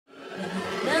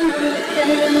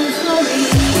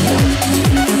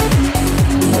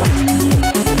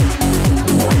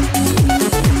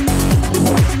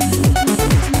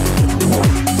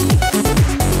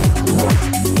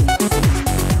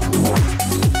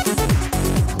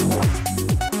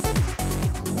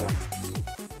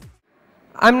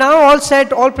I'm now all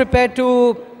set, all prepared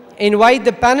to invite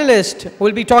the panelists who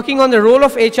will be talking on the role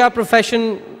of HR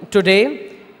profession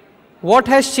today. What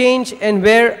has changed and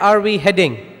where are we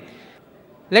heading?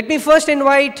 Let me first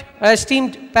invite our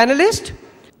esteemed panelist,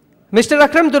 Mr.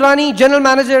 Akram Durrani, General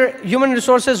Manager, Human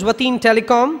Resources, Wateen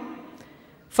Telecom.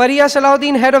 Faiez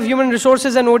Seyal, Head of Human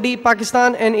Resources and OD,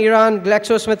 Pakistan and Iran,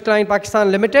 GlaxoSmithKline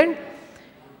Pakistan Limited.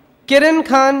 Kiran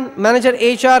Khan, Manager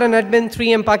HR and Admin,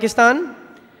 3M Pakistan.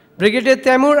 Brigadier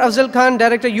Taimur Afzal Khan,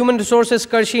 Director Human Resources,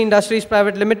 Karshi Industries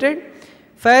Private Limited.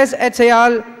 Faiez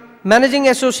Seyal, Managing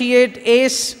Associate,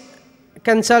 ACE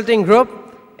Consulting Group.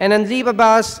 And Andeep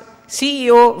Abbas,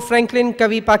 CEO, Franklin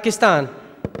Covey Pakistan.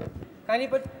 Kindly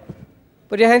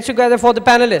put your hands together for the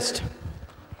panelists.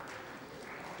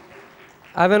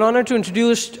 I have an honor to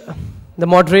introduce the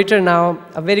moderator now,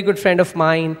 a very good friend of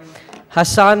mine,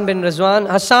 Hassan bin Rizwan.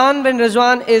 Hassan bin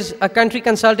Rizwan is a country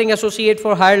consulting associate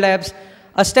for Higher Labs,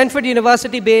 a Stanford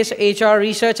University-based HR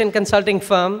research and consulting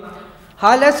firm.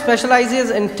 Higher Labs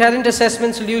specializes in talent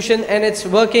assessment solution and it's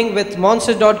working with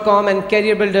Monster.com and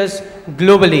career builders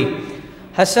globally.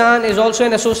 Hassan is also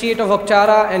an associate of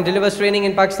Okhtara and delivers training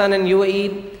in Pakistan and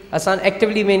UAE. Hassan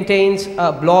actively maintains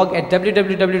a blog at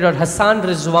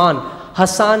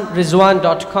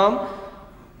www.hassanrizwan.com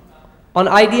on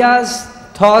ideas,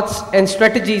 thoughts, and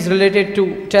strategies related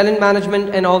to talent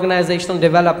management and organizational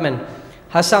development.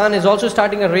 Hassan is also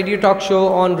starting a radio talk show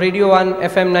on Radio 1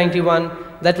 FM 91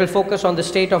 that will focus on the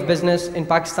state of business in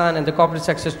Pakistan and the corporate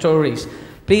success stories.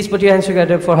 Please put your hands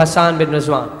together for Hassan bin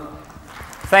Rizwan.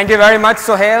 Thank you very much,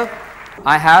 Sohail.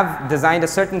 I have designed a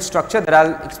certain structure that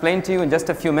I'll explain to you in just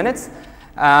a few minutes.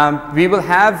 We will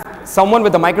have someone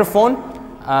with a microphone,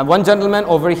 one gentleman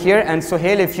over here, and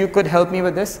Sohail, if you could help me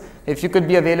with this, if you could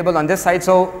be available on this side.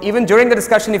 So even during the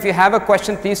discussion, if you have a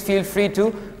question, please feel free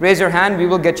to raise your hand. We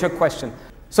will get your question.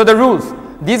 So the rules,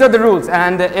 these are the rules,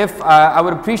 and if I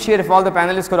would appreciate if all the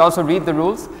panelists could also read the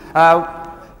rules.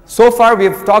 So far,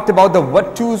 we've talked about the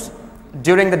what-tos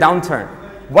during the downturn.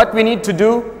 What we need to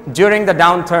do during the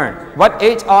downturn, what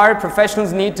HR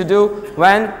professionals need to do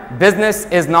when business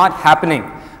is not happening.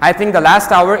 I think the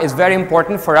last hour is very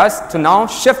important for us to now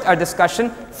shift our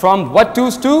discussion from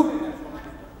what-tos to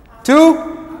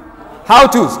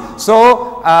how-tos.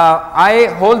 So I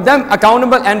hold them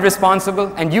accountable and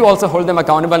responsible, and you also hold them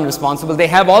accountable and responsible. They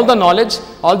have all the knowledge,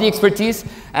 all the expertise,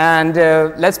 and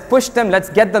let's push them, let's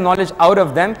get the knowledge out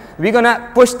of them. We're going to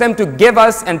push them to give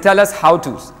us and tell us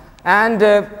how-tos. And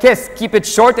keep it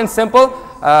short and simple.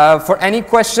 For any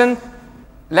question,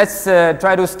 let's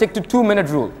try to stick to 2-minute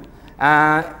rule.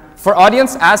 For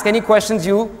audience, ask any questions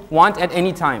you want at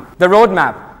any time. The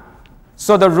roadmap.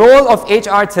 So the role of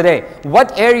HR today.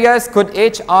 What areas could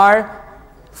HR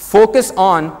focus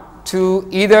on to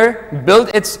either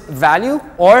build its value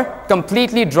or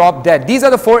completely drop dead? These are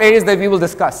the 4 areas that we will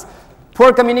discuss.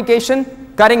 Poor communication,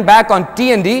 cutting back on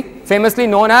T&D, famously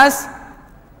known as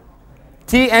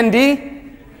T&D,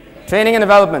 training and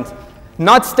development.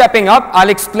 Not stepping up, I'll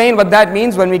explain what that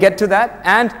means when we get to that.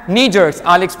 And knee-jerks,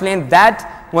 I'll explain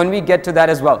that when we get to that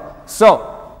as well. So,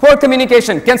 poor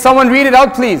communication. Can someone read it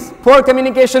out, please? Poor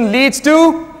communication leads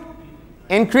to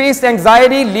increased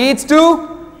anxiety, leads to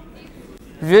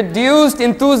reduced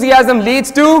enthusiasm,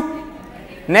 leads to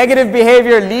negative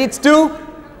behavior, leads to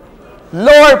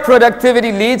lower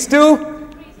productivity, leads to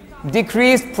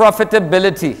decreased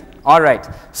profitability. All right.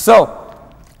 So,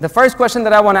 the first question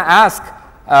that I want to ask,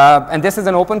 and this is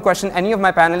an open question, any of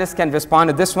my panelists can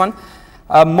respond to this one.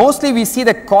 Mostly we see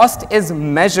that cost is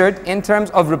measured in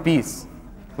terms of rupees.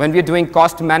 When we're doing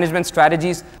cost management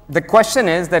strategies, the question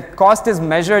is that cost is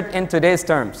measured in today's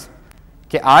terms.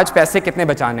 कि आज पैसे कितने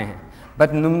बचाने हैं.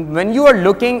 But when you are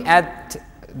looking at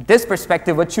this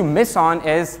perspective, what you miss on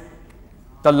is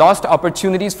the lost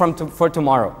opportunities for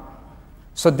tomorrow.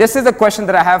 So this is a question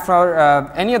that I have for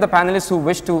any of the panelists who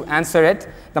wish to answer it.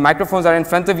 The microphones are in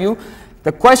front of you.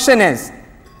 The question is,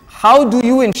 how do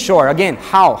you ensure, again,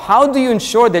 how do you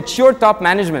ensure that your top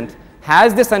management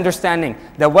has this understanding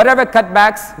that whatever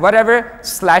cutbacks, whatever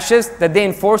slashes that they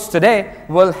enforce today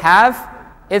will have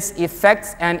its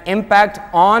effects and impact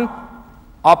on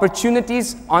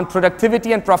opportunities, on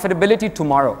productivity and profitability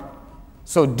tomorrow?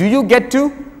 So do you get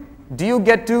to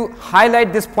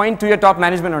highlight this point to your top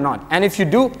management or not? And if you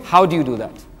do, how do you do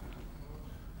that?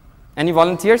 Any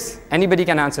volunteers? Anybody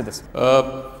can answer this.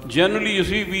 Generally, you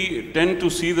see, we tend to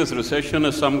see this recession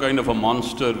as some kind of a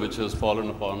monster which has fallen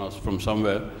upon us from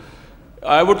somewhere.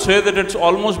 I would say that it's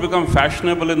almost become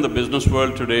fashionable in the business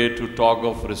world today to talk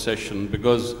of recession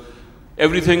because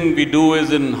everything we do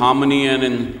is in harmony and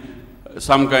in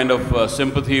some kind of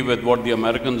sympathy with what the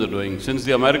Americans are doing. Since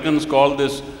the Americans call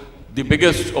this the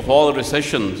biggest of all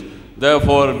recessions.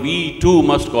 Therefore, we too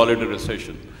must call it a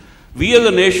recession. We as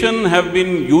a nation have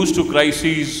been used to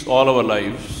crises all our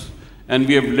lives, and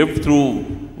we have lived through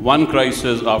one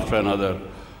crisis after another.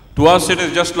 To us, it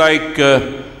is just like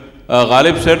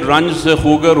Ghalib said, "Ranj se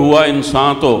khugar hua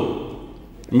insaan to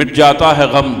mit jata hai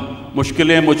gham,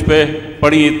 mushkilein mujh pe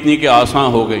padi itni ke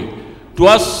aasan ho gayi." To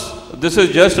us, this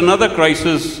is just another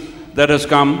crisis that has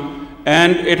come,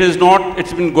 and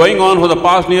it's been going on for the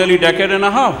past nearly decade and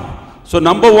a half. So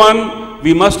number one,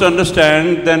 we must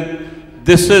understand that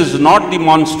this is not the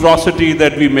monstrosity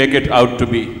that we make it out to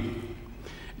be.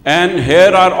 And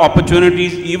here are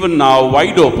opportunities even now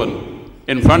wide open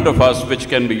in front of us which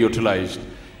can be utilized.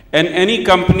 And any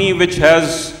company which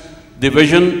has the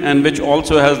vision and which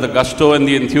also has the gusto and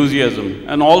the enthusiasm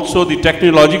and also the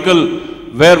technological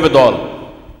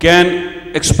wherewithal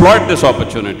can exploit this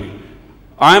opportunity.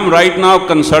 I am right now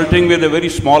consulting with a very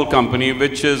small company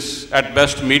which is at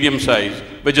best medium size,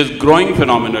 which is growing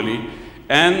phenomenally,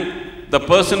 and the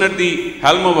person at the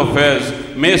helm of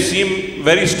affairs may seem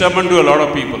very stubborn to a lot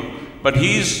of people, but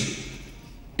he's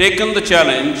taken the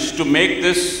challenge to make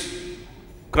this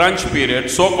crunch period,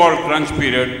 so-called crunch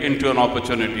period, into an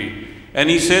opportunity. And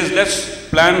he says, let's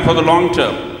plan for the long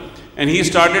term. And he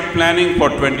started planning for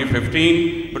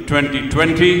 2015, for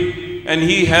 2020, and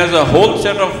he has a whole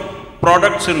set of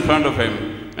products in front of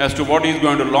him as to what he's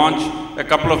going to launch. A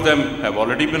couple of them have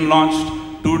already been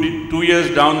launched, two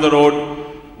years down the road.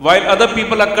 While other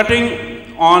people are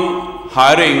cutting on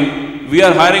hiring, we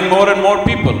are hiring more and more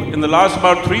people. In the last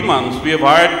about 3 months, we have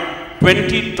hired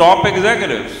 20 top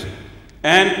executives,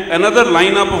 and another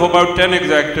lineup of about 10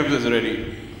 executives is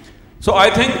ready. So I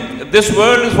think this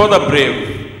world is for the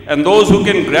brave, and those who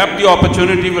can grab the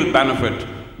opportunity will benefit,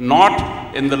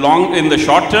 not in the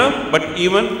short term, but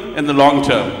even in the long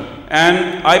term.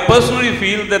 And I personally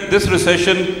feel that this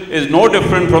recession is no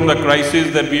different from the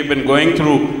crisis that we have been going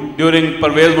through during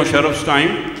Pervez Musharraf's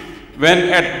time, when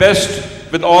at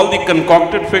best, with all the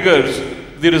concocted figures,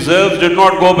 the reserves did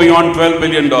not go beyond $12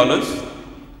 billion.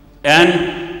 And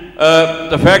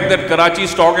the fact that Karachi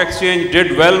Stock Exchange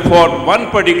did well for one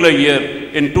particular year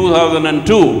in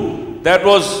 2002, that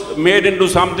was made into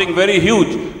something very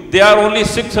huge. There are only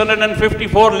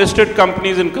 654 listed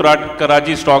companies in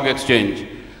Karachi Stock Exchange,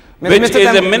 which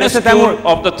is a minuscule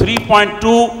of the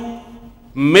 3.2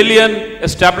 million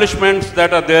establishments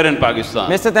that are there in Pakistan.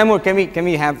 Mr. Taimur, can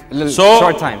we have a little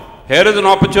short time? Here is an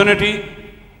opportunity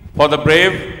for the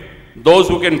brave. Those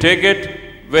who can take it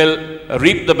will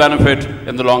reap the benefit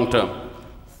in the long term.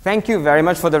 Thank you very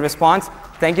much for the response.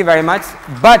 Thank you very much.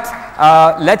 But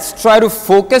let's try to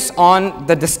focus on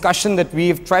the discussion that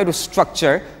we've tried to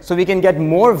structure so we can get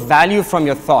more value from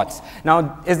your thoughts.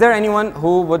 Now, is there anyone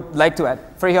who would like to add?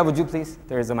 Freya, would you please?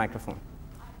 There is a microphone.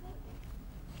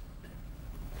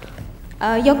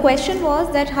 Your question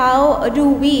was that how do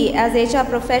we as HR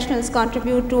professionals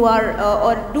contribute to our,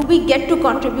 or do we get to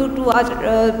contribute to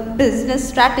our business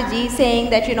strategy,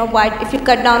 saying that, you know, why, if you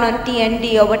cut down on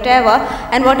T&D or whatever,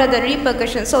 and what are the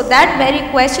repercussions? So that very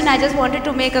question, I just wanted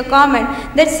to make a comment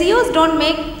that CEOs don't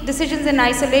make decisions in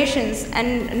isolations,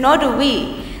 and nor do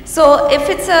we. So if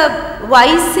it's a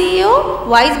wise CEO,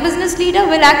 wise business leader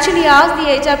will actually ask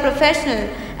the HR professional.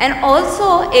 And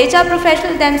also HR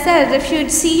professionals themselves, if you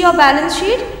see your balance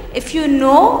sheet, if you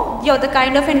know the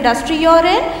kind of industry you're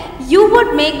in, you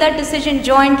would make that decision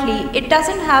jointly. It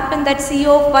doesn't happen that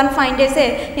CEO one fine day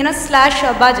say, you know, slash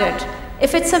your budget.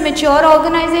 If it's a mature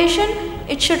organization,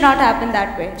 it should not happen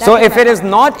that way. So if it is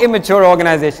not a mature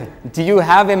organization, do you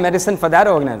have a medicine for that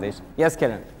organization? Yes,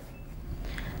 Kiran.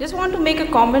 Just want to make a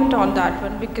comment on that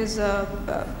one, because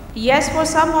yes, for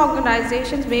some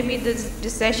organizations maybe this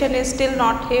recession is still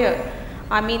not here.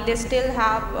 I mean, they still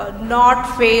have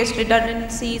not faced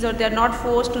redundancies, or they are not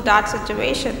forced to that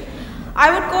situation. I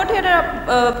would quote here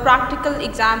a practical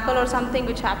example or something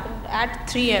which happened at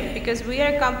 3M, because we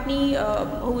are a company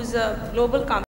who is a global company.